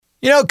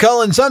You know,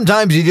 Cullen,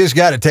 sometimes you just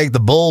got to take the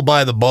bull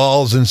by the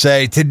balls and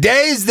say,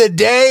 today's the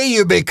day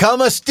you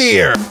become a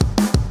steer. You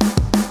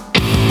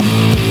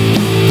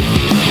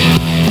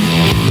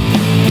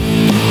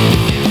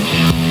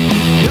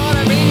know what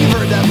I mean? You've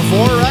heard that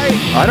before, right?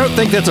 I don't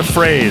think that's a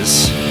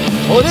phrase.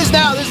 Well, it is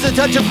now. This is A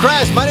Touch of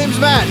Crest. My name's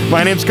Matt.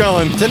 My name's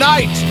Cullen.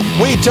 Tonight,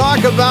 we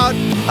talk about,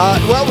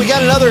 we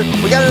got another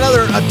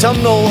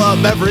autumnal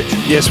beverage.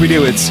 Yes, we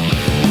do. It's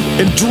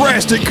in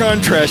drastic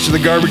contrast to the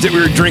garbage that we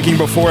were drinking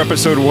before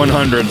episode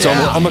 100, so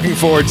Yeah. I'm looking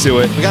forward to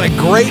it. We got a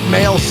great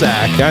mail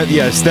sack.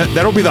 Yes,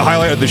 that'll be the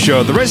highlight of the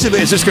show. The rest of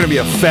it is just going to be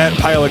a fat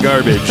pile of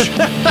garbage.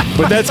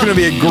 But that's going to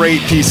be a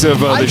great piece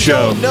of the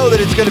show. I don't know that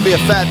it's going to be a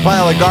fat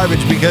pile of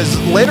garbage because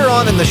later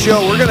on in the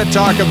show, we're going to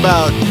talk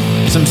about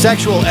some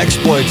sexual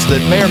exploits that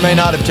may or may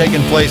not have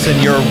taken place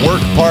in your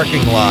work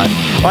parking lot.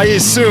 I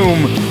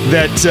assume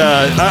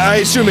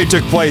they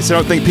took place. I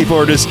don't think people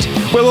are just,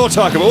 well, we'll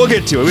talk about it. We'll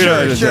get to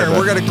it. Sure.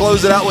 We're going to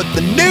close it out with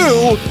the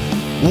new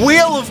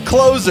Wheel of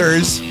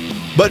Closers.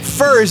 But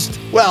first,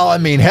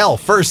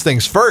 first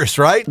things first,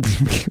 right?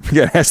 We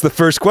got to ask the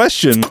first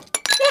question.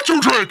 What you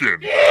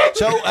drinking?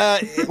 So,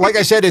 like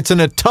I said, it's an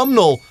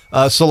autumnal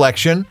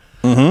selection.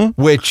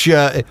 Mm-hmm. Which,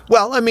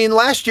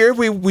 last year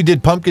we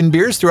did pumpkin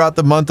beers throughout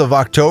the month of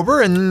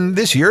October, and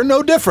this year,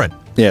 no different.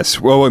 Yes,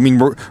 well, I mean,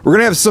 we're going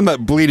to have some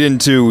that bleed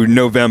into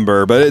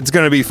November, but it's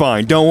going to be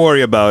fine. Don't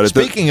worry about it.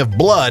 Speaking of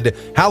blood,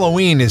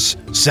 Halloween is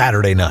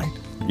Saturday night.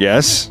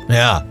 Yes?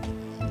 Yeah.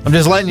 I'm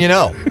just letting you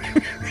know.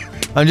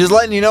 I'm just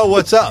letting you know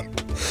what's up.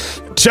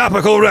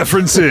 Topical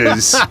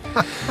references. All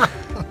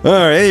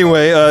right,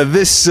 anyway,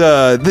 this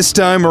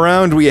time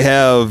around we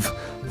have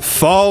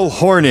Fall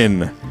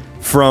Hornin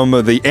from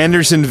the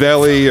Anderson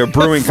Valley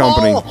Brewing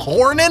Company.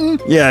 Hornin?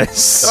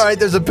 Yes. All right,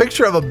 there's a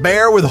picture of a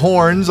bear with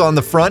horns on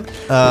the front.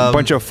 A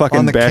bunch of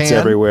fucking bats can.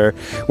 everywhere.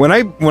 When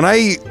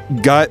I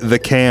got the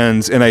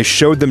cans and I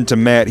showed them to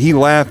Matt, he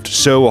laughed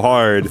so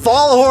hard.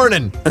 Fall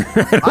Hornin.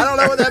 I don't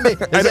know what that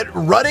means. Is it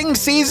rutting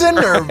season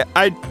or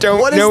I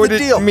don't know what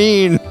it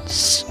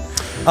means.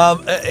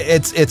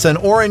 It's an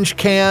orange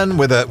can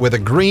with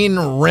a green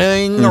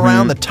ring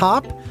around the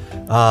top.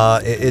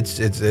 It's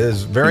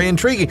very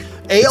intriguing.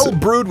 Ale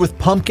brewed with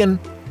pumpkin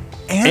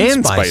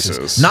and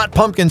spices. Not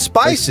pumpkin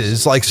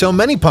spices like so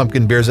many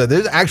pumpkin beers.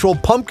 There's actual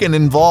pumpkin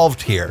involved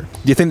here.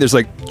 Do you think there's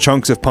like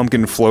chunks of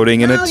pumpkin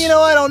floating in it?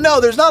 Well, I don't know.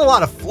 There's not a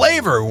lot of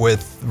flavor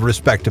with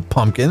respect to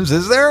pumpkins,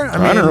 is there?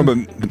 I don't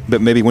know,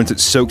 but maybe once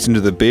it soaks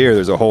into the beer,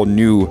 there's a whole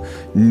new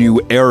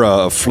era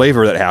of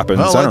flavor that happens.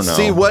 Well, I don't know. Let's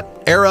see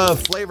what era of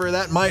flavor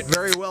that might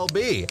very well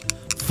be.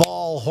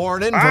 Fall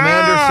Hornin from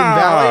Anderson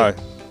Valley.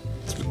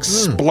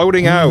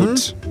 Exploding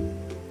out.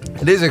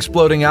 It is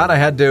exploding out. I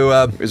had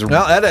to.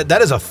 That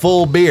is a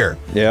full beer.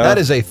 Yeah. That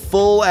is a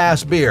full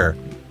ass beer.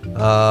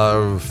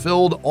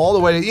 Filled all the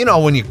way.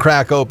 When you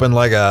crack open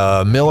like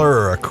a Miller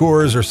or a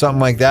Coors or something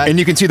like that, and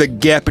you can see the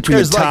gap between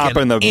there's the top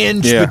like and the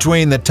inch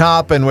between the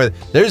top and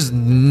there's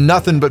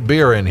nothing but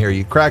beer in here.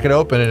 You crack it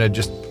open and it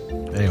just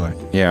anyway.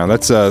 Yeah,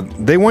 that's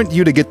they want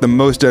you to get the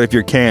most out of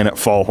your can at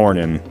Fall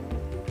Hornin.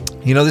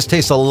 This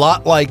tastes a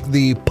lot like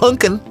the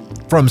pumpkin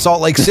from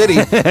Salt Lake City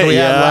that we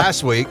had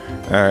last week.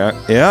 All right.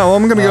 Yeah, well,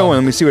 I'm going to go in.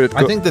 Let me see what it...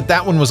 I think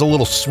that one was a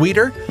little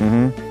sweeter.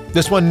 Mm-hmm.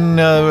 This one,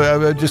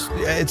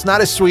 it's not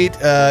as sweet.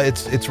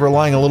 It's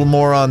relying a little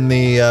more on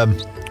the...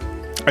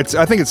 I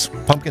think it's...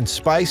 pumpkin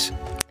spice.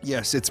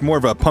 Yes, it's more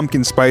of a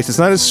pumpkin spice. It's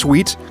not as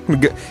sweet.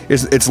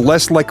 It's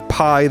less like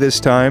pie this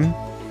time.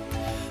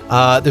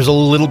 There's a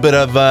little bit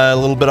of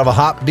a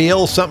hop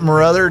deal, something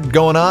or other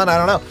going on. I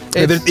don't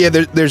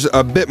know. There's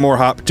a bit more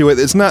hop to it.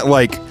 It's not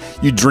like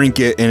you drink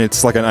it and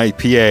it's like an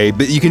IPA,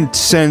 but you can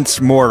sense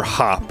more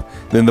hop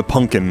than the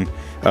pumpkin.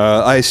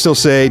 I still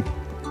say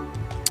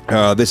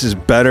this is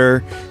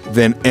better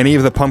than any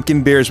of the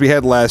pumpkin beers we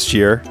had last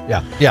year.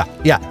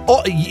 Yeah.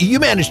 Oh, you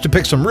managed to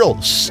pick some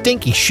real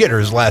stinky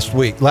shitters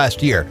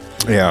last year.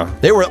 Yeah.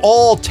 They were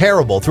all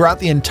terrible throughout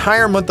the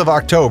entire month of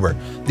October.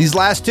 These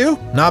last two,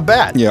 not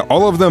bad. Yeah,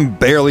 all of them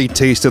barely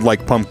tasted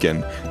like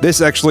pumpkin. This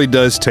actually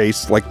does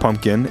taste like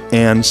pumpkin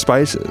and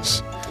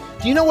spices.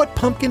 Do you know what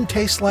pumpkin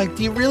tastes like?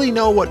 Do you really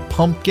know what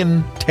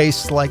pumpkin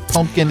tastes like?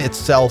 Pumpkin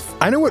itself?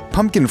 I know what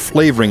pumpkin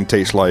flavoring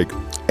tastes like,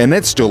 and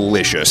it's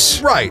delicious.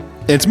 Right.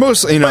 It's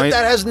mostly, but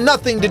that has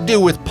nothing to do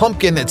with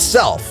pumpkin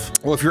itself.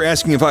 Well, if you're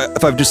asking if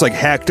I've just like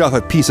hacked off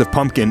a piece of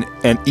pumpkin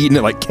and eaten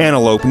it like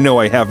cantaloupe, no,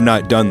 I have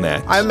not done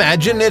that. I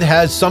imagine it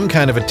has some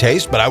kind of a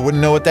taste, but I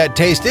wouldn't know what that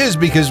taste is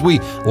because we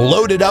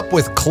load it up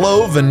with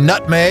clove and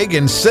nutmeg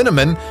and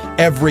cinnamon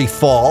every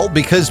fall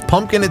because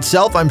pumpkin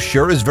itself, I'm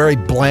sure, is very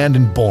bland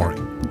and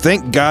boring.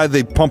 Thank God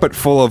they pump it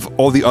full of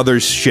all the other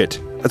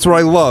shit. That's what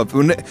I love.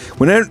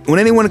 When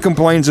anyone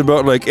complains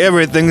about, like,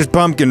 everything's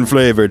pumpkin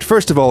flavored,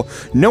 first of all,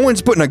 no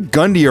one's putting a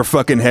gun to your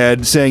fucking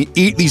head saying,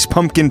 eat these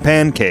pumpkin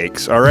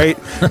pancakes, all right?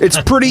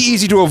 It's pretty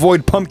easy to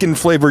avoid pumpkin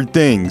flavored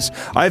things.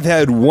 I've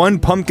had one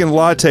pumpkin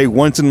latte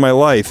once in my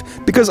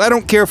life because I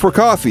don't care for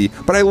coffee,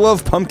 but I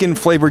love pumpkin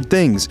flavored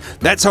things.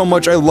 That's how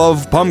much I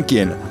love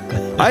pumpkin.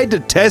 I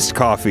detest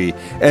coffee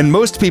and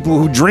most people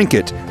who drink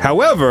it.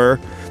 However,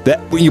 that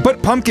when you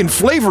put pumpkin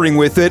flavoring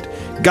with it,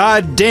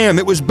 god damn,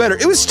 it was better.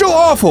 It was still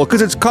awful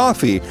because it's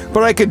coffee,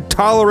 but I could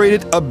tolerate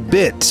it a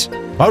bit.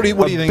 What do you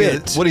think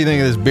of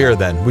this beer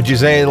then? Would you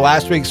say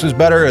last week's was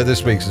better or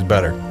this week's is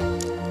better?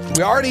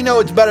 We already know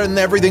it's better than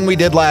everything we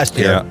did last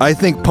year. Yeah, I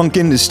think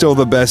pumpkin is still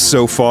the best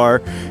so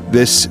far.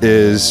 This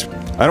is,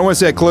 I don't want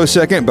to say a close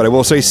second, but I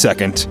will say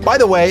second. By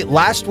the way,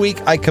 last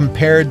week I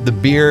compared the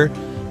beer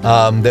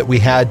that we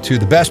had to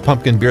the best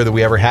pumpkin beer that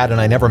we ever had,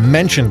 and I never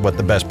mentioned what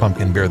the best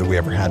pumpkin beer that we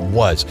ever had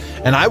was.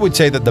 And I would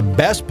say that the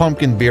best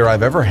pumpkin beer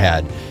I've ever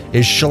had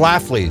is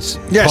Schlafly's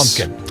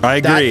pumpkin. I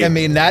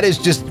agree. That is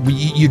just,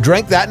 you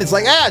drink that and it's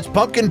like, it's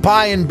pumpkin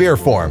pie in beer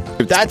form.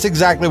 That's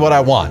exactly what I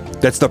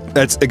want.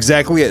 That's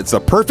exactly it. It's the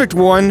perfect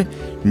one.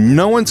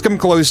 No one's come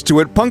close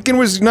to it. Pumpkin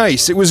was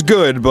nice. It was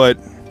good, but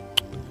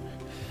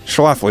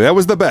Schlafly, that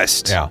was the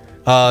best. Yeah.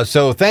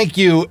 So thank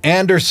you,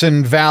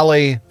 Anderson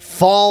Valley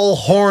Fall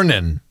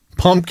Hornin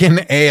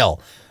Pumpkin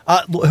Ale.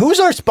 Who's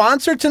our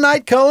sponsor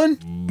tonight, Cohen?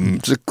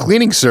 It's a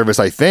cleaning service,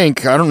 I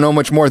think. I don't know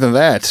much more than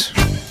that.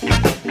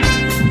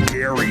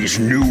 Gary's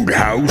Nude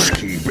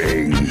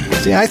Housekeeping.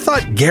 See, I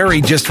thought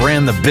Gary just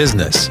ran the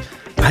business.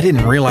 I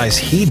didn't realize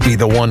he'd be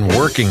the one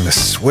working the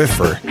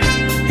Swiffer.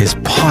 His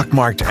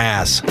pockmarked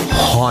ass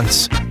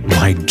haunts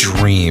my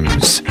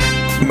dreams.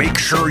 Make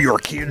sure your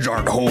kids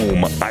aren't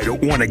home. I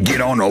don't want to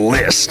get on a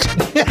list.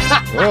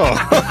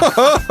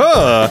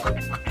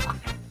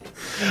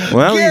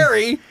 Well,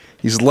 Gary,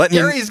 he's letting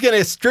Gary's going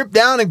to strip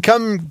down and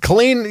come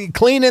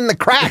clean in the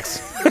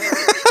cracks.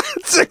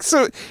 It's like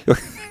so,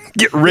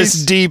 get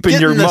wrist deep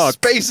in your the muck.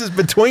 Spaces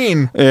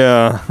between.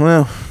 Yeah,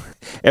 well,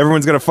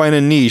 everyone's going to find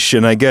a niche,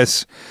 and I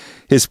guess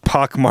his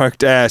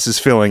pockmarked ass is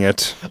filling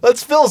it.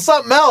 Let's fill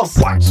something else.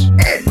 What's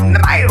in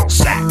the mail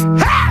sack?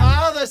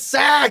 Oh, the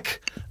sack.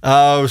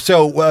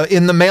 So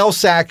in the mail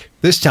sack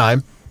this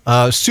time,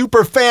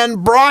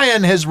 superfan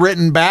Brian has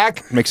written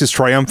back. Makes his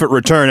triumphant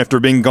return after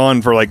being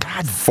gone for like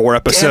 4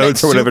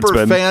 episodes or whatever it's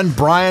been. Superfan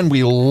Brian,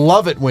 we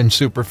love it when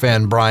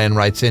superfan Brian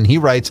writes in. He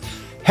writes,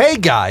 "Hey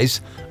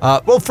guys,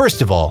 well,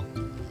 first of all,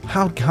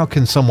 how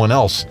can someone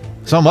else,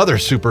 some other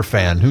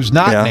superfan who's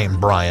not named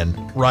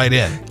Brian, write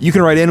in?" You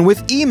can write in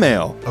with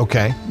email.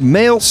 Okay.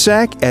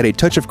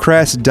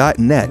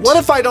 mailsack@atouchofcrass.net. What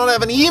if I don't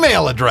have an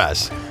email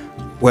address?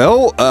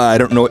 Well, I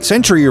don't know what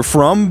century you're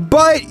from,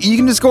 but you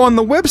can just go on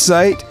the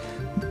website,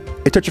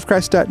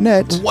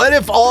 atouchofcrass.net. What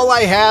if all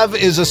I have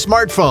is a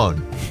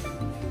smartphone?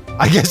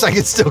 I guess I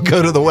could still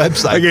go to the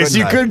website. I guess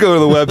you could go to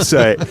the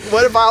website.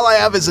 What if all I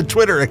have is a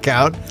Twitter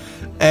account?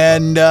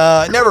 And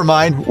never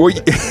mind. Well,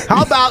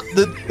 how about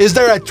is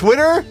there a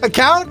Twitter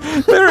account?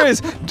 There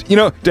is. You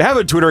know, to have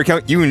a Twitter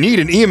account, you need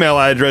an email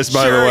address,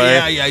 by the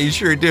way. Yeah, you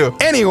sure do.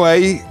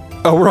 Anyway,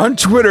 we're on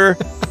Twitter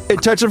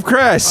at Touch of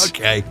Crass.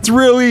 Okay. It's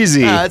real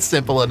easy. That's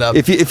simple enough.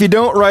 If you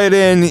don't write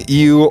in,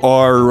 you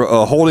are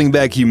holding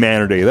back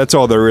humanity. That's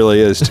all there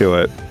really is to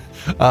it.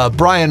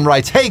 Brian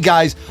writes, "Hey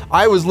guys,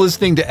 I was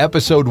listening to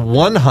episode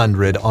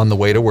 100 on the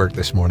way to work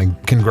this morning."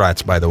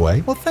 Congrats, by the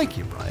way. Well, thank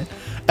you, Brian.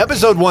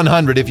 Episode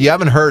 100, if you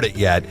haven't heard it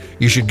yet,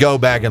 you should go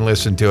back and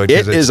listen to it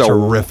because it's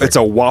terrific. It's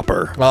a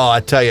whopper. Oh, I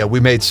tell you, we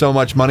made so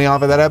much money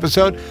off of that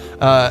episode.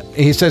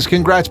 He says,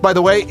 "Congrats, by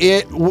the way.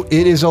 It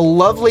is a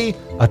lovely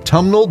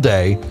autumnal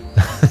day,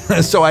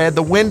 so I had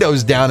the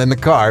windows down in the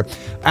car.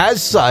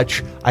 As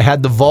such, I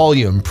had the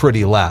volume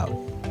pretty loud.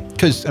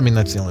 Because, I mean,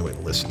 that's the only way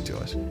to listen to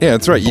us. Yeah,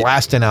 that's right.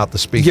 Blasting out the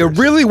speakers. You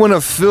really want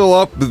to fill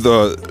up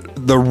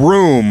the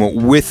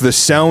room with the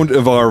sound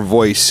of our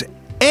voice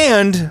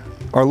and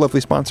our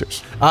lovely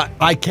sponsors.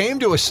 I came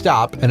to a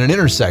stop at an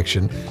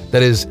intersection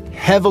that is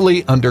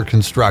heavily under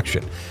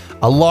construction.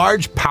 A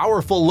large,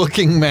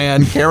 powerful-looking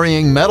man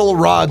carrying metal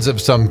rods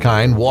of some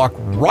kind walked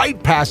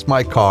right past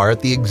my car at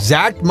the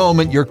exact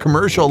moment your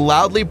commercial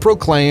loudly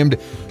proclaimed,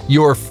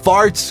 'Your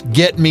farts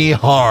get me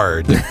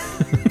hard.'"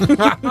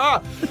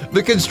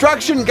 The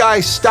construction guy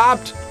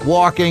stopped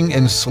walking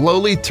and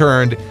slowly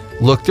turned,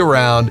 looked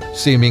around,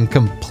 seeming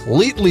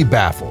completely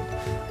baffled.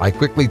 I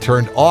quickly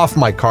turned off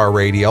my car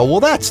radio. Well,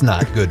 that's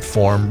not good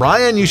form,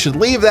 Brian. You should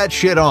leave that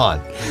shit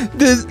on.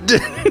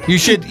 You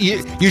should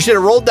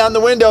have rolled down the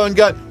window and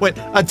went,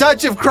 "A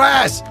touch of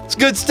crass. It's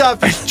good stuff.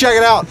 You should check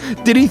it out."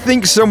 Did he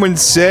think someone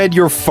said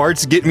 "your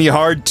farts get me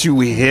hard" to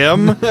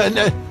him?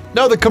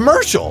 No, the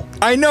commercial.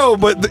 I know,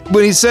 but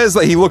when he says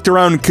that, he looked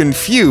around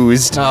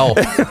confused. Oh.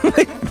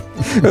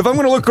 If I'm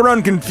going to look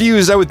around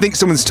confused, I would think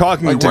someone's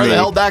talking to me. Where the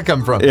hell did that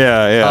come from?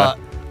 Yeah.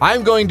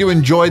 I'm going to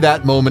enjoy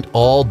that moment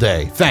all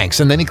day.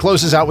 Thanks. And then he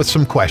closes out with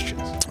some questions.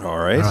 All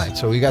right.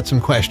 So we got some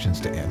questions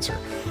to answer.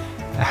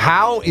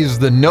 How is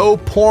the no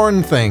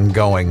porn thing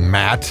going,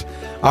 Matt?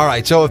 All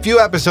right. So a few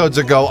episodes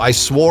ago, I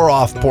swore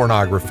off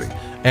pornography.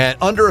 And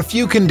under a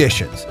few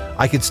conditions,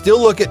 I could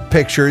still look at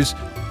pictures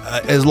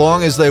as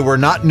long as they were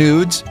not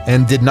nudes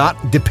and did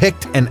not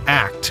depict an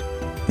act.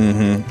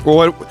 Mm-hmm.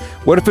 Well,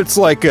 what if it's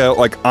like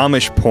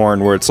Amish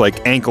porn where it's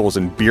like ankles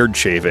and beard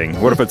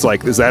shaving? What if it's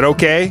like, is that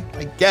okay?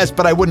 I guess,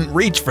 but I wouldn't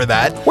reach for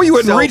that. Well, you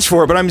wouldn't reach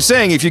for it, but I'm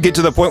saying if you get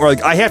to the point where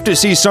like I have to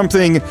see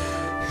something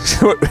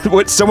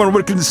what someone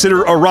would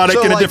consider erotic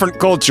in a different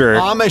culture.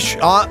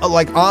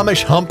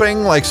 Amish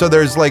humping. Like, so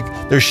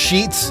there's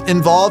sheets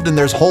involved and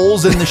there's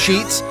holes in the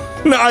sheets.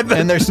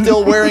 And they're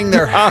still wearing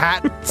their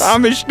hats.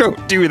 Amish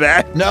don't do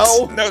that.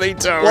 No? No, they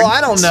don't. Well, I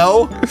don't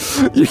know.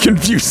 You're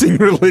confusing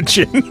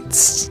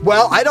religions.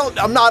 Well,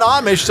 I'm not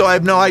Amish, so I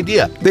have no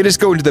idea. They just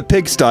go into the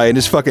pigsty and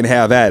just fucking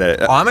have at it.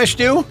 Amish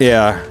do?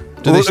 Yeah.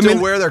 Do they still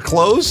wear their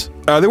clothes?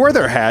 They wear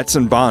their hats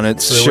and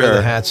bonnets, so they wear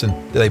their hats and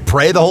do they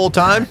pray the whole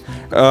time?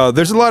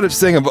 There's a lot of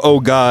saying of "Oh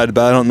God,"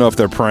 but I don't know if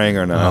they're praying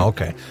or not. Oh,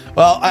 okay.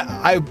 Well,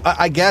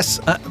 I guess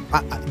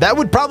that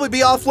would probably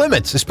be off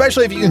limits,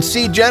 especially if you can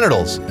see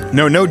genitals.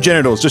 No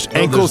genitals, just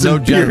ankles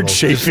and beard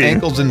shaving.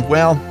 Ankles and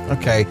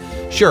okay,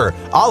 sure.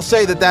 I'll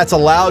say that's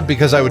allowed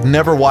because I would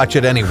never watch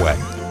it anyway.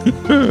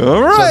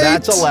 All right. So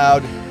that's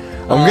allowed.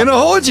 I'm gonna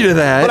hold you to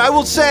that. But I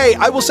will say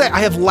I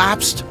have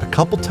lapsed a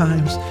couple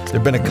times.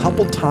 There've been a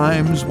couple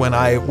times when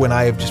I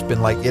have just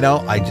been like,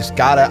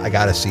 I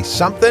gotta see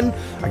something.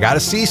 I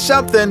gotta see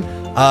something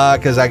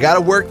because I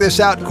gotta work this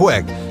out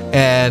quick.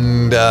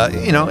 And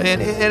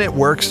and it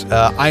works.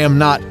 I am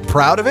not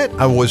proud of it.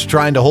 I was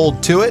trying to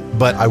hold to it,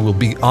 but I will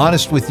be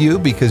honest with you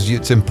because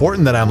it's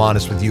important that I'm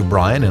honest with you,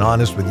 Brian, and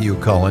honest with you,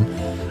 Colin,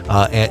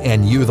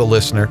 and you, the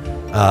listener.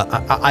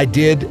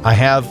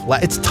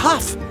 It's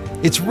tough.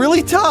 It's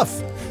really tough.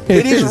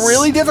 It is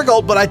really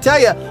difficult, but I tell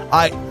you,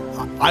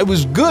 I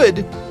was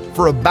good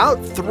for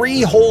about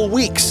 3 whole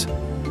weeks.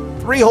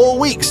 3 whole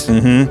weeks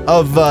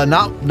of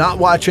not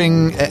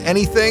watching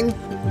anything,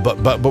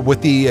 but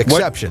with the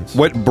exceptions.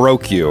 What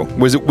broke you?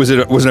 Was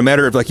it a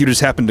matter of like you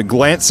just happened to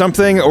glance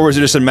something, or was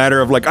it just a matter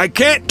of like I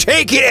can't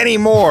take it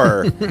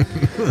anymore?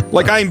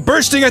 Like I'm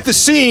bursting at the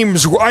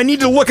seams. I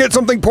need to look at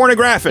something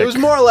pornographic. It was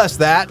more or less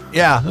that.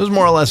 Yeah, it was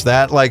more or less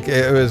that. Like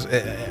it was.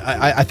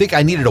 I think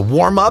I needed a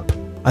warm up.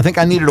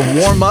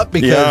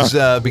 because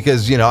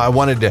I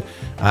wanted to.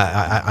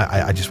 I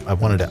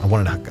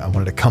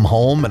wanted to come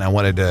home, and I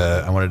wanted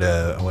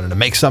to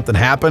make something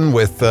happen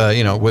with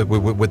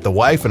with the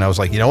wife, and I was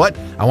like, you know what?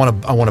 I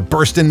want to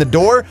burst in the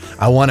door.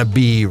 I want to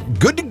be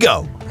good to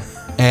go,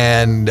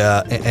 and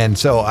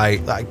so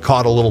I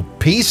caught a little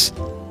piece.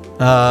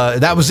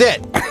 That was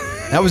it.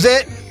 That was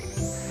it.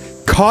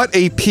 Caught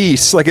a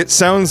piece. Like, it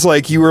sounds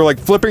like you were like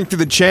flipping through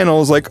the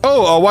channels like,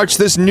 oh, I'll watch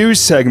this news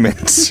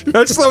segment.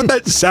 That's what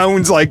that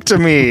sounds like to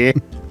me.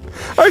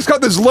 I just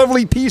got this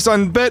lovely piece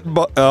on bed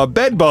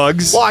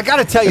bugs. Well, I got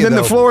to tell you, and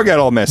then the floor got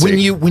all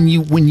messy. When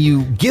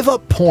you give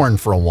up porn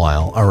for a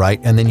while, all right,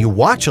 and then you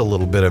watch a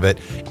little bit of it,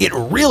 it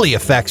really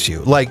affects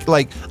you. Like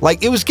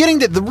it was getting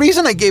to the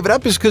reason I gave it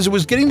up is because it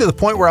was getting to the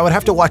point where I would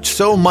have to watch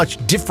so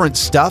much different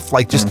stuff,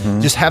 like just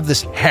have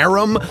this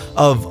harem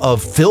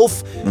of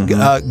filth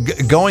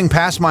going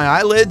past my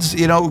eyelids,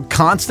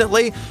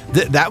 constantly.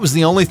 That was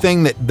the only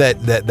thing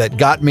that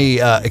got me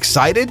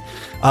excited.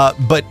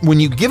 But when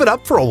you give it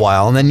up for a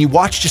while and then you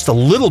watch just a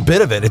little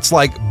bit of it, it's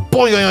like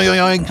boing,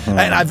 boing, boing,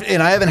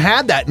 and I haven't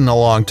had that in a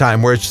long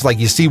time. Where it's just like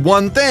you see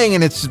one thing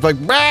and it's like,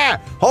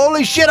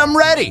 holy shit, I'm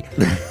ready.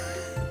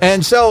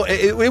 And so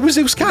it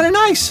was kind of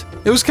nice.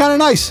 It was kind of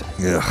nice.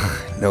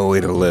 Ugh, no way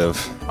to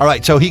live. All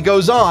right, so he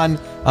goes on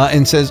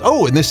and says,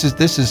 "Oh, and this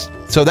is."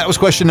 So that was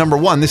question number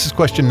 1. This is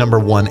question number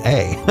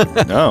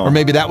 1A. Oh. Or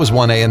maybe that was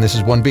 1A and this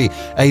is 1B.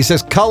 He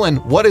says, Cullen,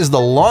 what is the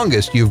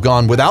longest you've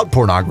gone without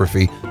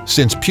pornography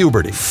since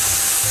puberty?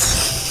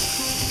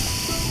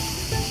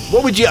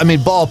 What would you,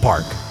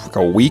 ballpark? Like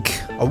a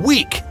week? A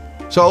week.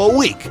 So a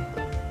week.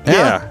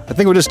 Yeah, I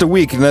think it was just a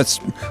week, and that's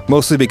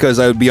mostly because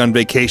I would be on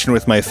vacation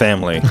with my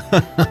family.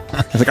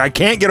 It's like, I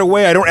can't get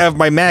away, I don't have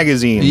my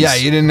magazines. Yeah,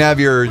 you didn't have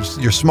your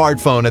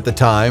smartphone at the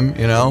time,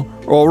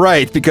 Well,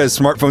 right, because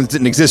smartphones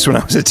didn't exist when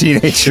I was a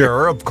teenager.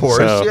 Sure, of course,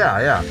 so,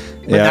 yeah.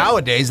 But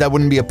nowadays, that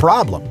wouldn't be a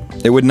problem.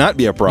 It would not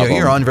be a problem.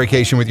 You're on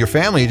vacation with your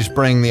family, you just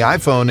bring the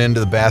iPhone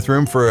into the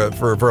bathroom for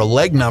a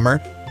leg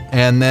number.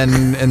 And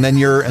then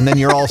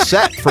you're all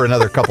set for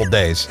another couple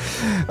days.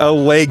 A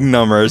leg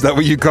number, is that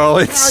what you call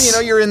it?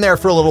 Well, you're in there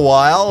for a little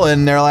while,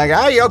 and they're like,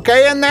 "Are you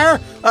okay in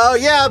there?" "Oh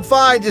yeah, I'm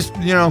fine." Just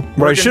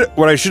What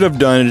I should have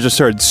done is just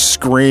started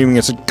screaming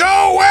and said,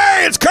 "Go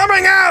away! It's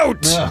coming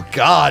out!" Oh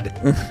God!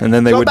 And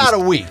then they would about a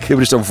week. They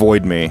would just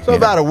avoid me. So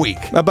about a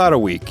week. About a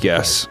week,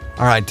 yes.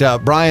 All right,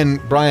 Brian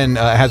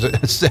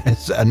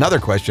has another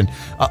question.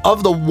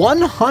 Of the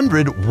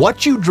 100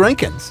 what you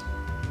drinkins,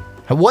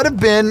 what have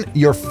been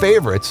your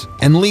favorites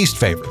and least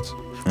favorites?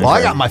 Well,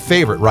 I got my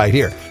favorite right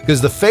here, because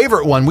the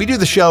favorite one, we do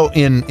the show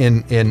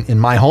in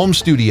my home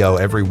studio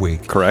every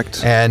week.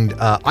 Correct. And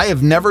I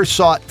have never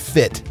sought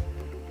fit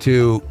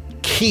to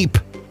keep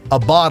a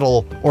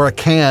bottle or a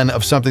can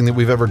of something that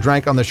we've ever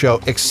drank on the show,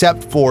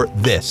 except for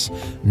this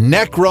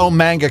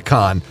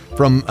Necromangacon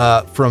from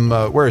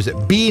where is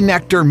it? Bee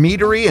Nectar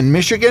Meadery in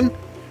Michigan.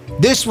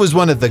 This was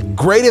one of the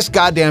greatest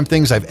goddamn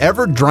things I've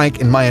ever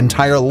drank in my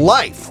entire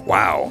life.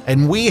 Wow.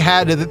 And we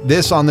had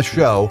this on the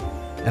show,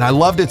 and I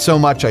loved it so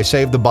much I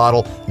saved the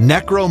bottle.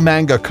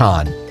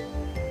 Necromangacon.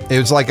 It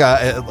was like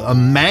a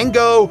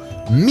mango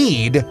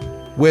mead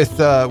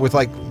with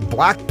like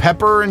black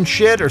pepper and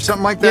shit or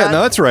something like that. Yeah,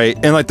 no, that's right.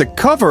 And like the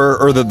cover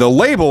or the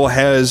label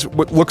has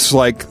what looks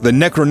like the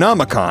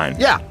Necronomicon.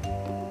 Yeah,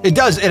 it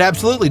does. It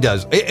absolutely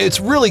does. It's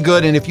really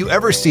good, and if you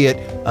ever see it,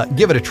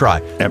 give it a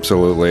try.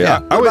 Absolutely.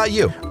 Yeah. What about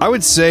you? I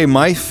would say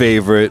my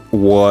favorite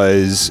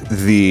was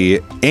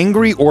the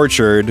Angry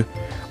Orchard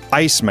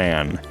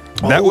Iceman.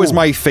 That was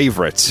my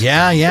favorite.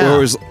 Yeah, yeah. It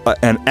was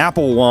an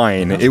apple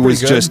wine. It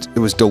was it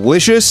was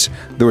delicious.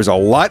 There was a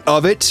lot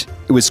of it.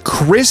 It was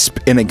crisp,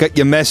 and it got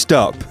you messed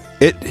up.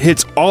 It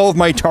hits all of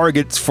my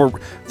targets for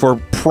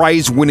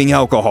prize-winning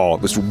alcohol.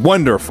 It was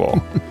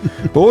wonderful.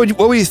 But what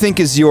do you think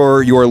is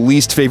your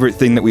least favorite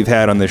thing that we've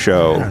had on the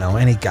show? I don't know,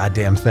 any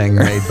goddamn thing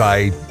made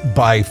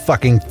by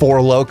fucking Four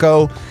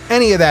Loko.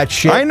 Any of that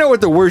shit. I know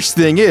what the worst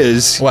thing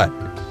is. What?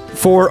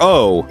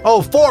 4-0.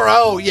 Oh,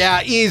 4-0.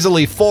 Yeah,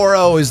 easily.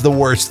 4-0 is the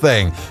worst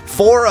thing.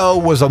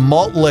 4-0 was a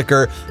malt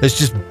liquor that's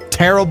just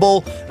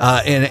terrible,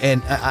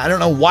 and I don't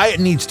know why it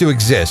needs to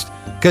exist.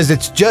 Because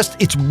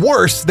it's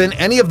worse than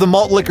any of the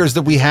malt liquors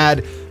that we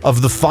had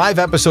of the 5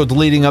 episodes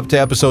leading up to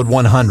episode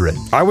 100.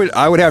 I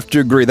would have to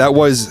agree. That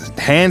was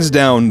hands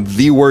down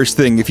the worst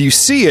thing. If you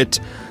see it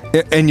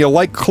and you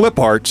like clip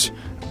art,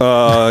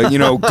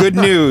 good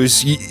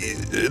news.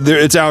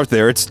 It's out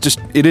there.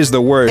 It is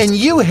the worst. And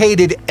you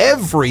hated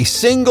every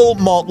single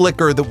malt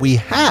liquor that we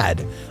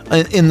had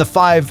in the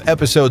 5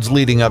 episodes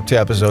leading up to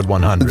episode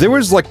 100. There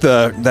was like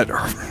that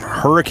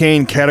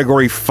Hurricane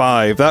Category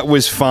 5. That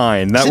was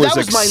fine. That was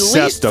acceptable.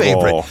 My least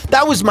favorite.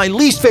 That was my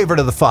least favorite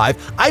of the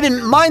 5. I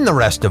didn't mind the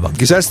rest of them.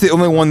 Because that's the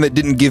only one that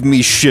didn't give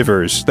me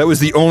shivers. That was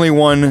the only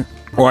one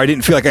where I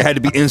didn't feel like I had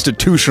to be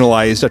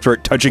institutionalized after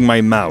it touching my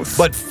mouth.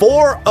 But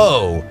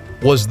 4-0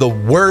 was the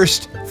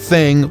worst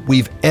thing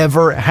we've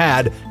ever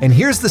had. And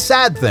here's the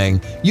sad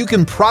thing. You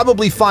can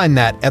probably find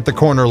that at the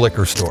corner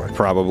liquor store.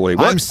 Probably.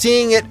 I'm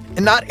seeing it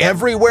not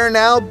everywhere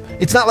now.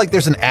 It's not like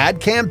there's an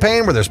ad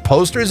campaign where there's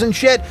posters and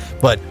shit,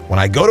 but when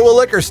I go to a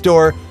liquor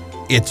store,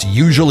 it's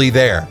usually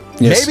there.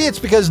 Yes. Maybe it's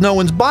because no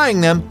one's buying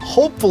them.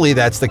 Hopefully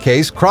that's the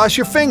case. Cross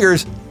your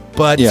fingers.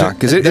 But yeah,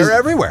 because they're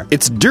everywhere.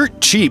 It's dirt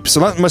cheap, so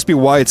that must be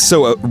why it's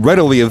so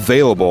readily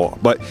available.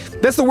 But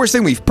that's the worst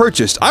thing we've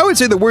purchased. I would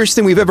say the worst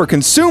thing we've ever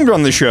consumed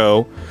on the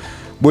show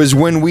was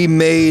when we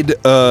made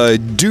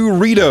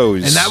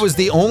Doritos. And that was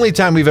the only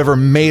time we've ever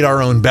made our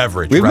own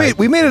beverage, right?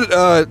 We made it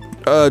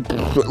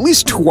at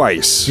least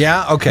twice.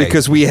 Yeah? Okay.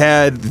 Because we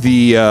had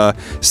the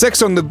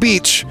Sex on the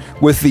Beach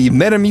with the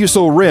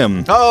Metamucil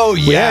rim. Oh,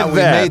 yeah, we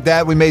made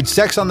that. We made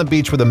Sex on the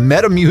Beach with a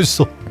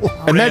Metamucil rim.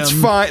 And that's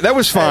fine. That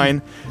was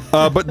fine.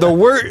 But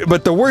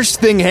the worst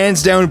thing,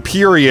 hands down,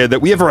 period,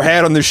 that we ever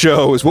had on the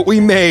show is what we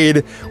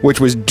made, which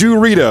was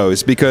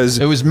Doritos, because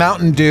it was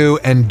Mountain Dew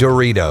and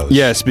Doritos.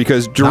 Yes,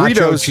 because Doritos,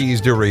 nacho cheese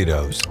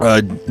Doritos.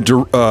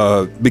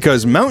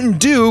 Because Mountain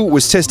Dew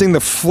was testing the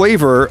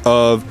flavor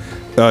of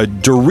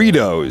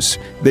Doritos.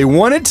 They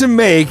wanted to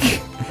make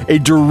a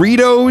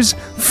Doritos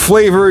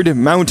flavored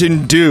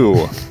Mountain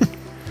Dew.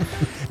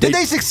 Did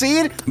they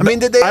succeed? I mean,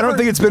 did they? I don't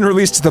think it's been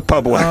released to the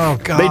public. Oh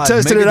God! They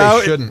tested maybe it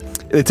out. They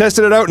shouldn't. They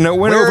tested it out and it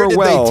went over well.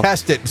 Where did they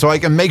test it so I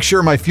can make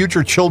sure my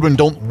future children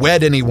don't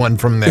wed anyone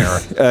from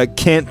there?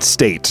 Kent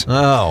State.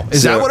 Oh,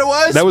 is that what it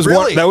was? That was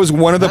really? That was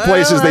one of the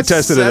places they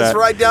tested it at. That's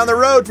right down the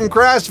road from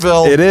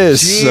Crassville. It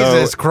is.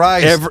 Jesus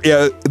Christ.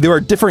 There are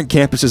different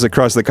campuses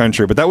across the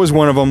country, but that was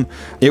one of them.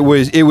 It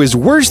was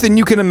worse than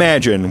you can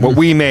imagine what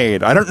we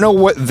made. I don't know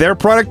what their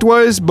product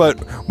was, but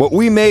what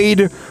we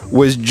made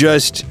was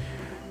just.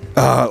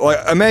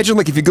 Imagine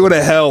if you go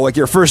to hell,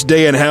 your first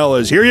day in hell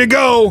is, here you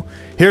go,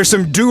 here's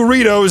some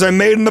Doritos I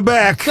made in the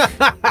back.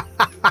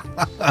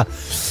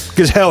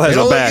 Because hell has a back. It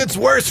only gets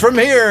worse from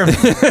here.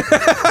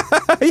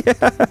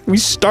 Yeah, we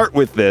start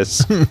with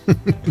this.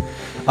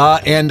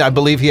 And I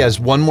believe he has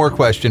one more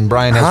question.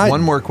 Brian has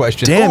one more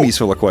question. Damn, he's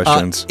full of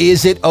questions.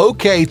 Is it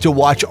okay to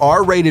watch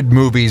R-rated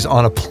movies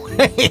on a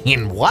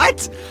plane?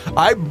 What?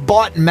 I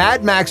bought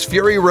Mad Max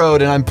Fury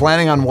Road, and I'm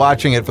planning on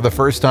watching it for the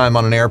first time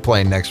on an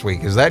airplane next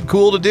week. Is that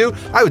cool to do?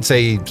 I would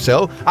say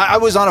so. I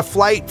was on a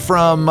flight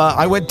from,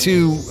 I went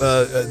to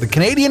the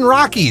Canadian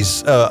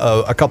Rockies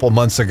a couple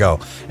months ago,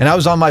 and I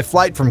was on my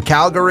flight from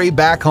Calgary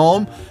back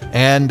home,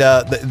 and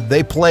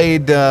they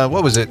played,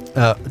 what was it?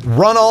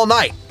 Run All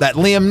Night, that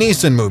Liam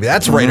Neeson movie.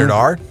 That's rated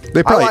R.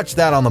 I watched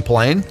that on the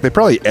plane. They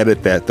probably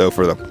edit that though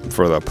for the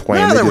plane.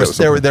 Yeah, there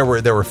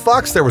were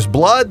fucks, there was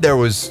blood, there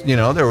was.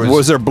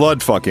 Was there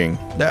blood fucking?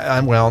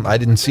 Well, I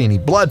didn't see any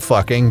blood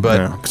fucking,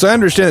 but because I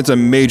understand it's a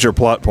major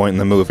plot point in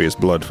the movie is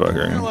blood fucking.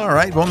 Well, all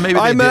right, well maybe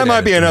that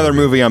might be another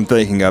movie I'm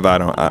thinking of. I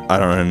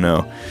don't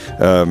know.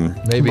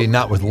 Maybe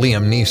not with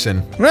Liam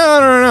Neeson. No,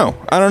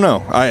 I don't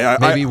know.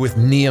 Maybe with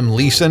Liam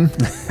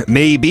Neeson.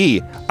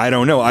 Maybe. I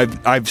don't know.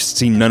 I've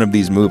seen none of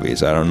these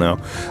movies. I don't know.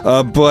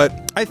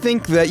 But I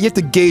think that you have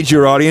to gauge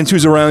your audience,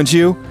 who's around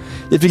you.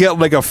 If you got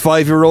like a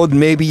 5-year-old,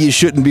 maybe you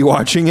shouldn't be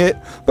watching it.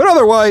 But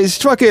otherwise,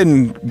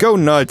 fucking go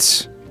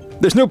nuts.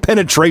 There's no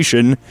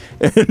penetration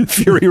in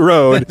Fury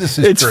Road.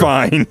 It's true.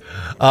 Fine.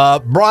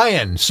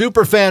 Brian,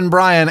 superfan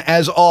Brian,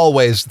 as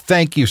always,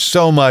 thank you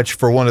so much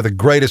for one of the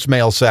greatest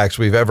mail sacks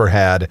we've ever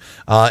had.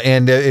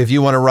 And if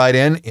you want to write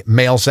in,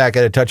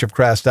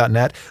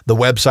 mailsack@atouchofcrass.net, the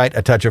website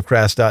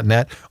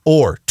atouchofcrass.net,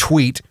 or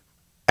tweet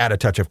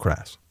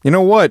 @atouchofcrass. You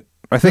know what?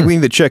 I think we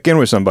need to check in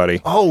with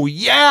somebody. Oh,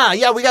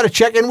 yeah, we got to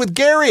check in with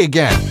Gary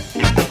again.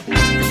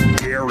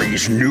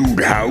 Gary's nude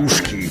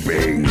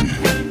housekeeping.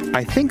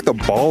 I think the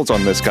balls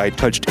on this guy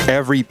touched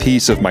every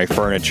piece of my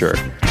furniture.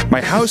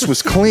 My house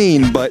was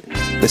clean, but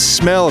the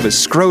smell of his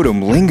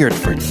scrotum lingered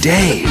for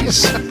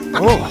days.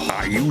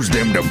 I use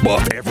them to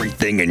buff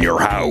everything in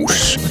your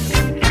house.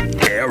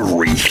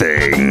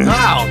 Everything.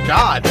 Oh,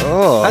 God.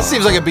 That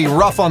seems like it'd be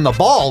rough on the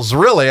balls,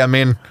 really. I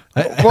mean...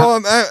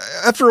 Well,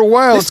 after a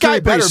while, this it's guy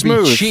pretty better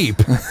smooth. be cheap.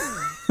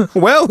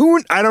 Well,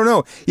 I don't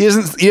know. He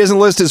doesn't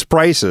list his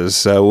prices,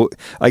 so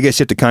I guess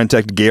you have to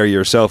contact Gary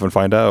yourself and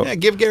find out. Yeah,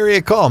 give Gary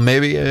a call.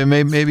 Maybe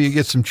you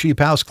get some cheap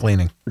house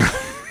cleaning.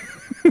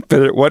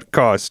 But at what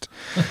cost?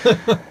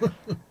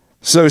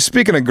 So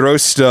speaking of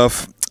gross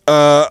stuff,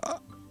 I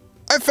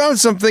found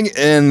something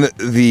in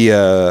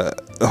the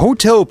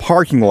hotel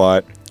parking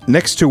lot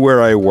next to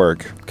where I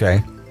work.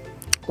 Okay.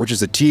 Which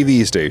is a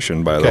TV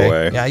station, by the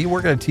way. Yeah, you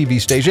work at a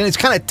TV station. It's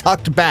kind of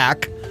tucked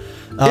back.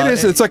 It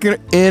is. It's like in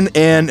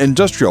an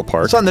industrial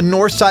park. It's on the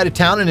north side of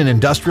town in an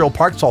industrial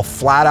park. It's all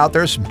flat out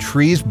there. Some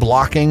trees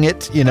blocking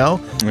it, you know?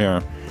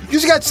 Yeah.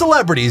 Because you got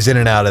celebrities in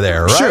and out of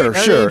there, right?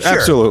 Sure.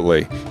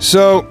 Absolutely.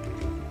 So...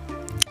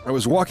 I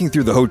was walking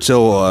through the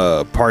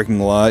hotel parking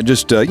lot,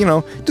 just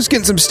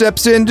getting some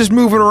steps in, just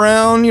moving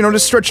around,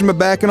 just stretching my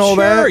back and all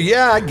that. Sure,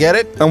 yeah, I get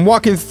it. I'm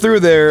walking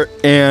through there,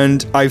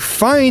 and I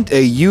find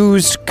a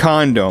used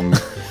condom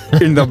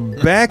in the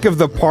back of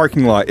the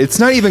parking lot. It's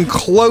not even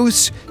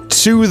close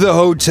to the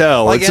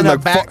hotel. Like it's in the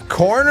back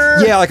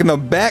corner? Yeah, like in the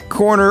back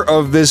corner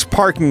of this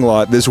parking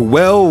lot, this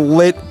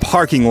well-lit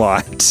parking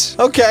lot.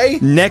 Okay.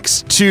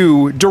 Next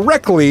to,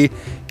 directly,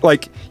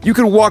 like, you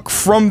could walk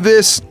from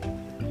this...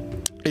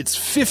 It's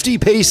 50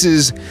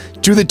 paces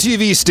to the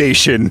TV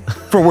station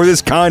from where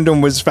this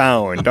condom was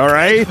found, all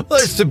right? Well,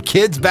 there's some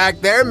kids back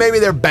there. Maybe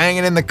they're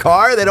banging in the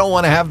car. They don't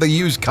want to have the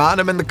used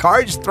condom in the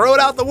car. Just throw it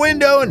out the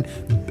window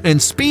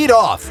and speed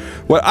off.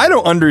 What I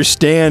don't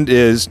understand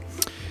is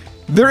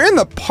they're in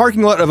the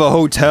parking lot of a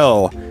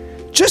hotel.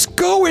 Just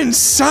go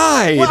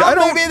inside.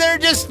 Well,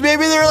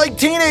 maybe they're like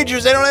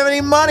teenagers. They don't have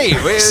any money.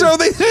 So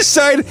they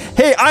decide,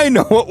 hey, I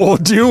know what we'll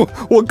do.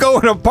 We'll go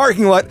in a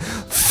parking lot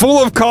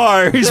full of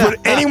cars where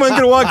anyone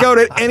can walk out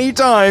at any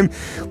time.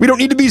 We don't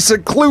need to be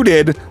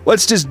secluded.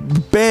 Let's just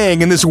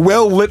bang in this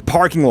well-lit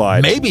parking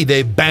lot. Maybe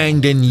they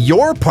banged in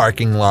your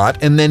parking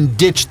lot and then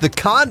ditched the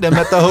condom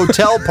at the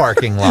hotel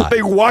parking lot.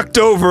 They walked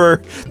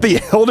over, they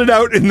held it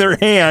out in their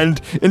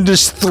hand, and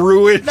just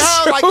threw it.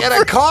 No, like in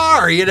a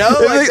car, you know?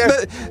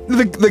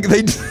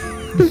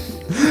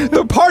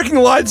 The parking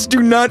lots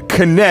do not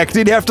connect.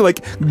 They'd have to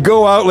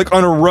go out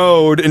on a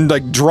road and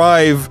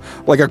drive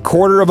a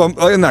quarter of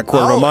a not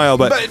quarter of a mile,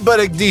 but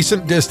a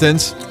decent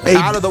distance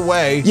out of the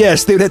way.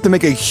 Yes, they'd have to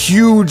make a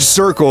huge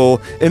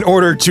circle in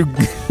order to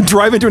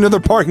drive into another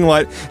parking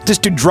lot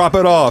just to drop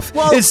it off.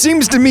 Well, it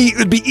seems to me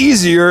it'd be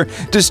easier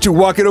just to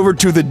walk it over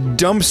to the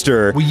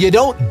dumpster. Well, you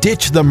don't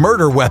ditch the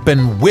murder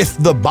weapon with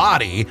the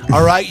body,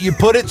 all right? You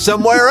put it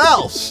somewhere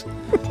else.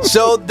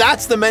 So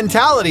that's the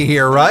mentality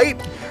here,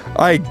 right?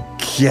 I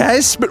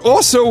guess, but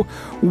also,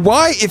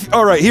 why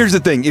alright, here's the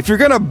thing. If you're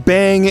gonna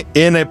bang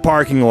in a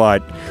parking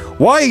lot,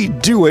 why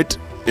do it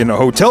in a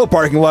hotel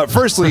parking lot,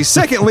 firstly?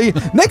 Secondly,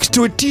 next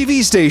to a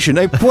TV station,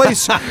 a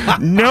place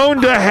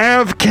known to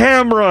have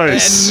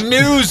cameras. And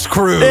news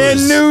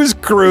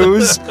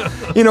crews.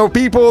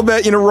 People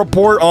that,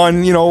 report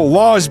on,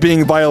 laws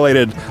being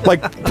violated,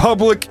 like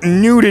public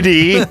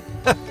nudity.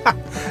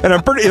 And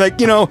I'm pretty,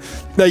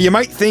 that you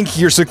might think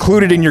you're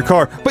secluded in your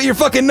car, but you're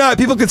fucking not.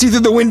 People can see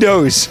through the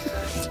windows.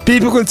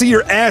 People can see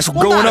your ass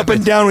going up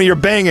and down when you're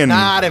banging.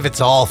 Not if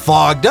it's all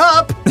fogged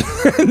up.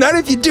 Not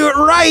if you do it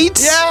right.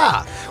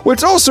 Yeah.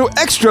 What's also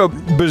extra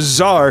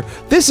bizarre,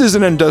 this is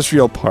an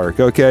industrial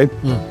park, okay?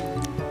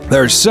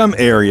 There are some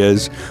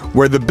areas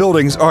where the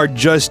buildings are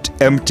just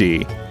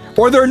empty.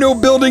 Or there are no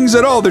buildings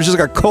at all. There's just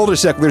a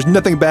cul-de-sac. There's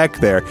nothing back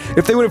there.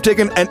 If they would have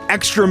taken an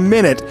extra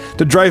minute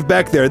to drive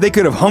back there, they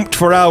could have humped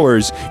for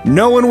hours.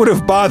 No one would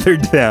have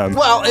bothered them.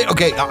 Well,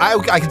 okay,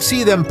 I can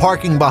see them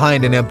parking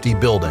behind an empty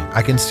building.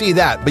 I can see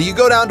that. But you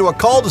go down to a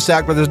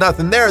cul-de-sac where there's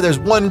nothing there. There's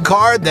one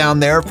car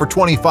down there for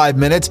 25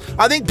 minutes.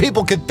 I think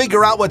people can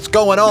figure out what's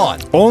going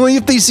on. Only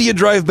if they see you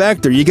drive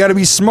back there. You got to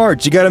be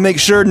smart. You got to make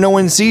sure no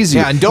one sees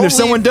you. Yeah, and if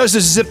someone does,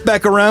 just zip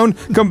back around,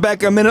 come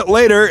back a minute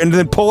later, and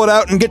then pull it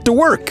out and get to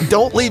work.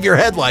 Don't leave your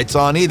headlights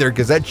on either,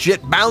 because that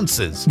shit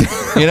bounces.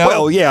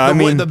 Well, yeah,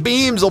 the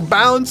beams will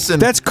bounce.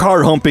 And that's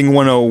car humping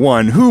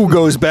 101. Who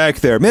goes back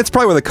there? I mean, that's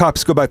probably where the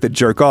cops go back to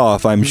jerk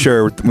off, I'm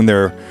sure, when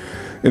they're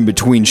in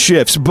between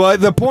shifts.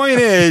 But the point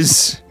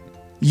is,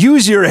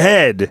 use your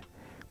head.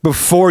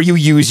 before you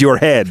use your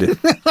head. Hey,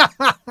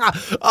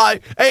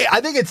 I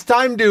think it's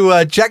time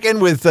to check in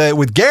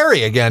with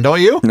Gary again,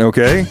 don't you?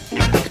 Okay.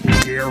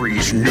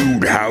 Gary's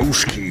nude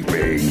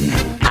housekeeping.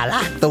 I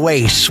like the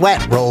way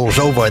sweat rolls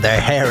over their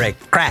hairy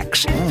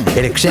cracks.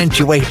 It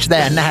accentuates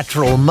their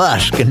natural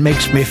musk and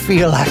makes me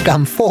feel like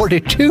I'm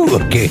 42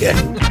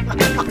 again.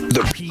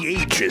 The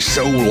pH is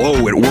so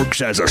low it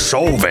works as a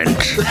solvent.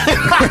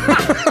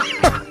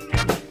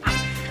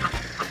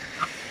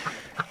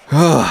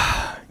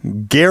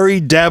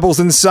 Gary dabbles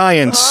in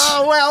science.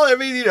 Oh, well, I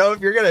mean,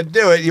 if you're going to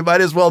do it, you might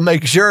as well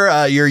make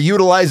sure you're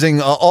utilizing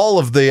all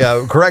of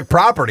the correct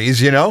properties,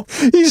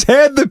 He's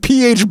had the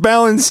pH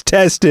balance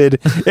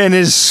tested in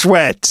his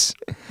sweat.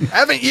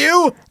 Haven't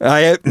you?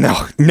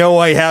 No,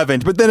 I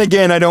haven't. But then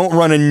again, I don't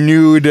run a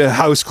nude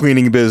house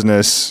cleaning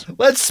business.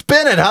 Let's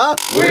spin it, huh?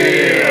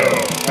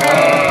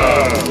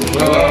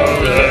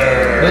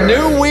 The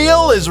new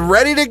wheel is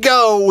ready to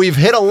go. We've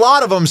hit a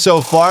lot of them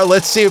so far.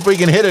 Let's see if we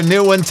can hit a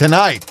new one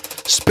tonight.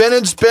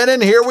 Spinning,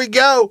 here we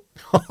go.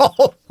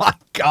 Oh, my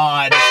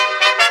God.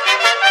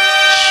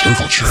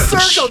 Circle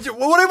jerks.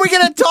 What are we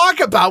going to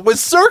talk about with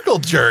circle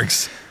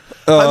jerks?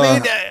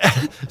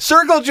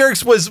 Circle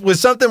jerks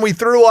was something we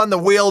threw on the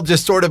wheel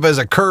just sort of as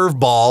a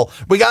curveball.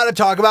 We got to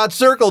talk about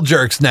circle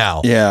jerks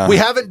now. Yeah. We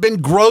haven't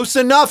been gross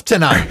enough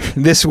tonight.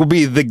 This will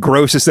be the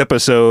grossest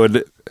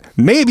episode,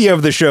 maybe,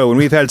 of the show, and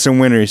we've had some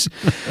winners.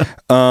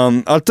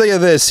 I'll tell you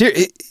this.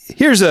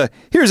 Here's a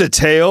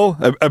tale,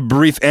 a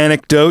brief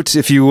anecdote,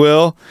 if you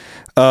will.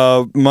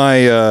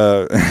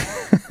 My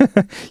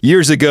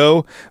years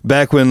ago,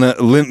 back when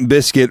Limp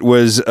Bizkit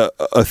was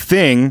a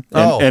thing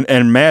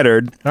and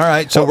mattered. All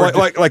right, so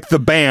like the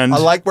band. I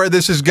like where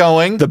this is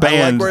going. The band.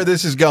 I like where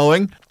this is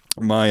going.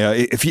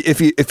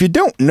 If you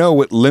don't know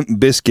what Limp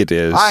Bizkit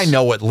is, I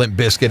know what Limp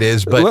Bizkit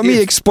is, but let me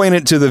explain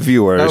it to the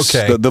viewers,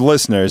 okay. the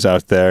listeners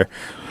out there.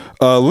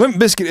 Limp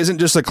Bizkit isn't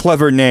just a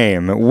clever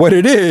name. What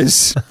it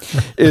is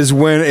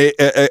when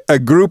a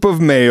group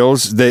of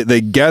males,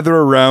 they gather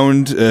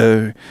around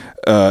in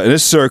a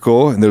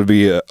circle, and there'll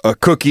be a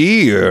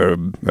cookie or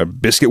a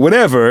biscuit,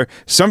 whatever,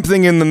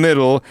 something in the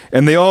middle,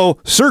 and they all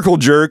circle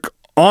jerk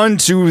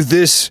onto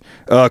this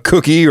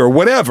cookie or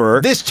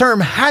whatever. This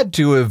term had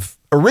to have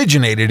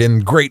originated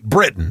in Great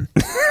Britain.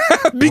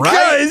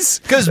 Because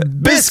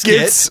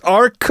biscuits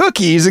are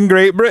cookies in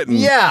Great Britain.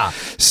 Yeah.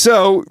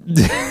 So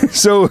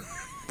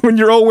when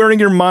you're all wearing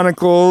your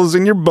monocles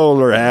and your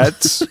bowler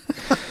hats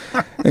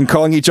and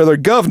calling each other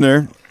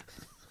governor,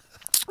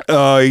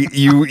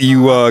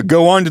 you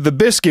go on to the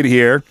biscuit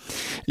here.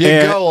 You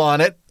go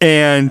on it,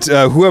 and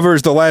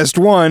whoever's the last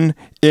one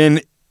in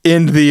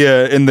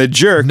the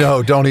jerk.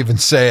 No, don't even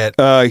say it.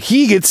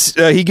 He gets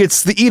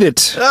to eat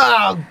it.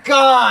 Oh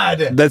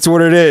God, that's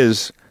what it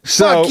is.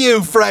 Fuck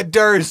you, Fred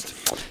Durst.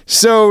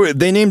 So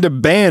they named a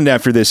band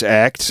after this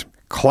act.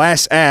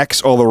 Class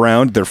acts all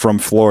around. They're from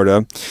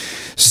Florida.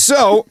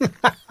 So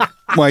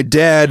my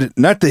dad,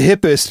 not the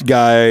hippest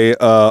guy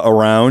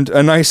around,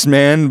 a nice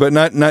man, but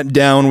not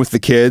down with the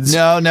kids.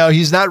 No,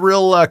 he's not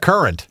real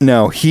current.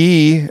 No,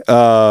 he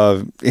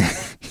heard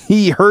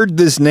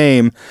this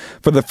name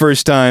for the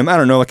first time, I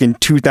don't know, like in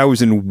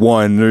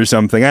 2001 or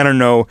something. I don't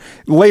know.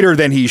 Later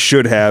than he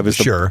should have is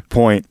the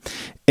point.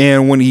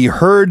 And when he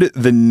heard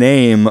the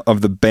name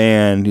of the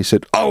band, he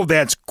said, "Oh,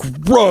 that's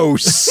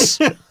gross."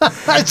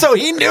 So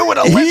he knew what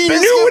a Limp Bizkit He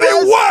knew what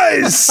it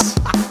was.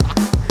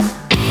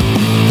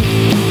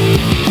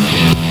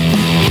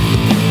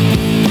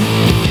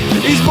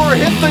 He's more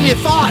hip than you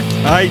thought.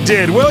 I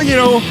did. Well,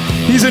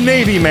 he's a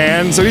Navy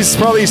man, so he's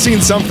probably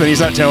seen something he's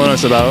not telling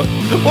us about.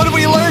 What did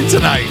we learn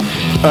tonight?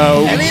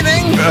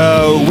 Anything?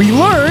 We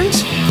learned.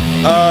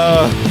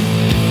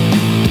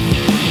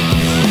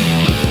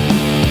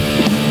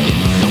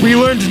 We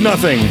learned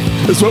nothing.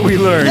 That's what we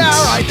learned. Yeah,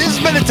 all right. This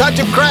has been A Touch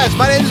of Crass.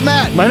 My name's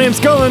Matt. My name's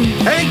Cullen.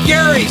 Hey,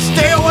 Gary,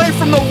 stay away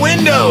from the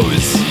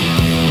windows.